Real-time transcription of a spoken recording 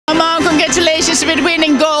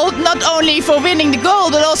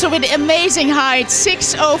with the amazing height,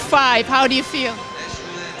 6:05. How do you feel?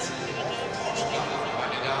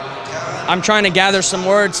 I'm trying to gather some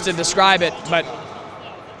words to describe it, but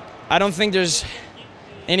I don't think there's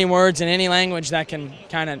any words in any language that can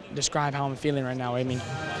kind of describe how I'm feeling right now. I mean,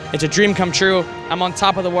 it's a dream come true. I'm on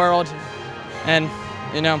top of the world, and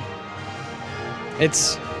you know,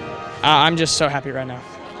 I'm just so happy right now.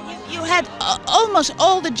 You had almost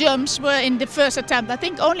all the jumps were in the first attempt. I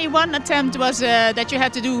think only one attempt was that you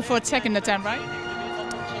had to do for the second attempt, right?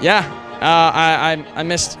 Yeah, I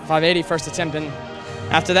missed 580 first attempt, and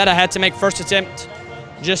after that I had to make first attempt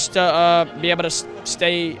just to be able to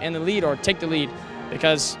stay in the lead or take the lead,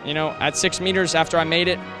 because you know, at 6 meters after I made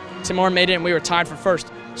it, Timur made it and we were tied for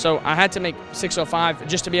first. So I had to make 6:05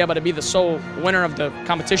 just to be able to be the sole winner of the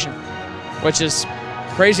competition, which is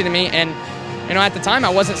crazy to me. And you know, at the time I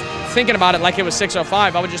wasn't thinking about it like it was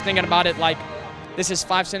 6:05. I was just thinking about it like this is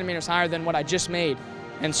 5 centimeters higher than what I just made.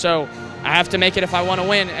 And so I have to make it if I want to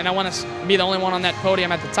win, and I want to be the only one on that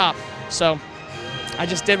podium at the top. So I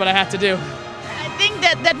just did what I had to do. I think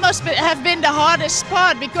that must have been the hardest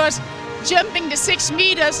part, because jumping the 6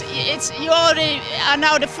 meters, you already are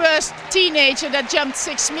now the first teenager that jumped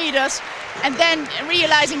 6 meters, and then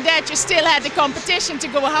realizing that you still had the competition to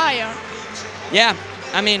go higher. Yeah,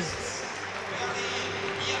 I mean,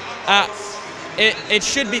 it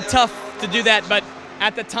should be tough to do that, but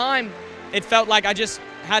at the time, it felt like I just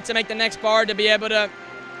had to make the next bar to be able to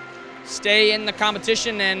stay in the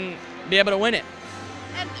competition and be able to win it.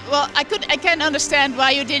 And, well, I can understand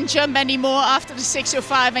why you didn't jump anymore after the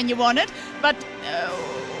 6:05 and you won it, but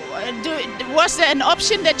was there an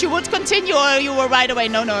option that you would continue, or you were right away,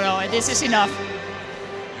 no, this is enough?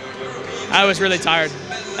 I was really tired,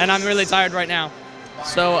 and I'm really tired right now.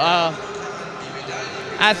 So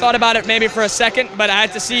I thought about it maybe for a second, but I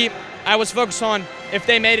had to see, I was focused on if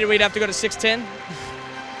they made it, we'd have to go to 6:10.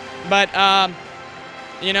 But,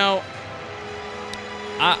 you know,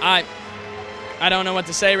 I don't know what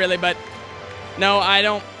to say really, but no,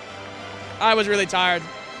 I was really tired.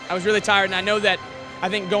 I was really tired, and I know that I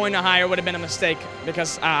think going to higher would have been a mistake,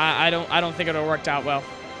 because I don't think it would have worked out well.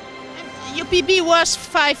 Your PB was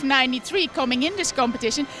 5:93 coming in this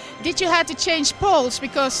competition. Did you have to change poles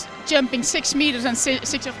because jumping 6 meters and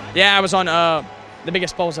 6:05? Yeah, I was on the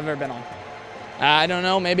biggest poles I've ever been on. I don't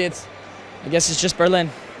know, maybe I guess it's just Berlin.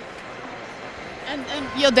 And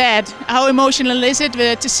your dad, how emotional is it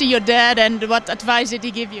to see your dad, and what advice did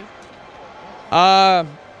he give you?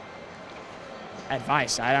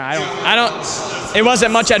 Advice, I don't, it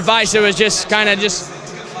wasn't much advice, it was just kind of just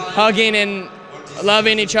hugging and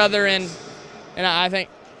loving each other, and I think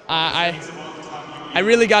I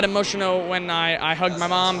really got emotional when I hugged my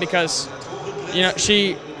mom, because you know,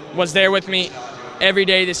 she was there with me every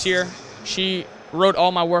day this year. She wrote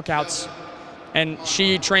all my workouts, and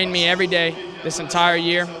she trained me every day this entire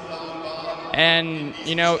year. And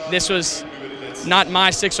you know, this was not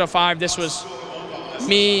my 6:05, this was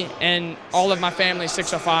me and all of my family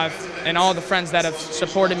 6:05, and all the friends that have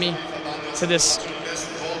supported me to this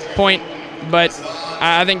point. But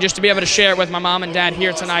I think just to be able to share it with my mom and dad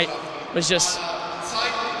here tonight was just,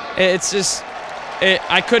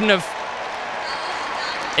 I couldn't have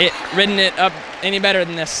written it up any better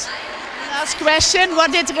than this. Last question,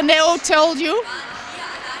 what did Renaud told you?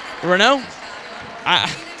 Renaud?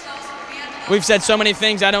 We've said so many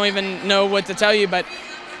things, I don't even know what to tell you, but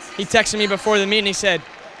he texted me before the meeting, he said,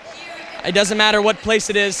 it doesn't matter what place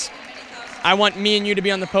it is, I want me and you to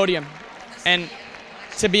be on the podium. And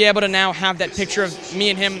to be able to now have that picture of me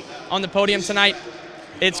and him on the podium tonight,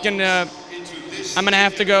 I'm gonna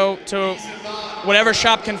have to go to whatever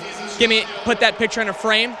shop can put that picture in a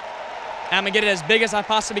frame, and I'm gonna get it as big as I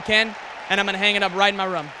possibly can, and I'm gonna hang it up right in my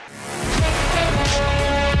room.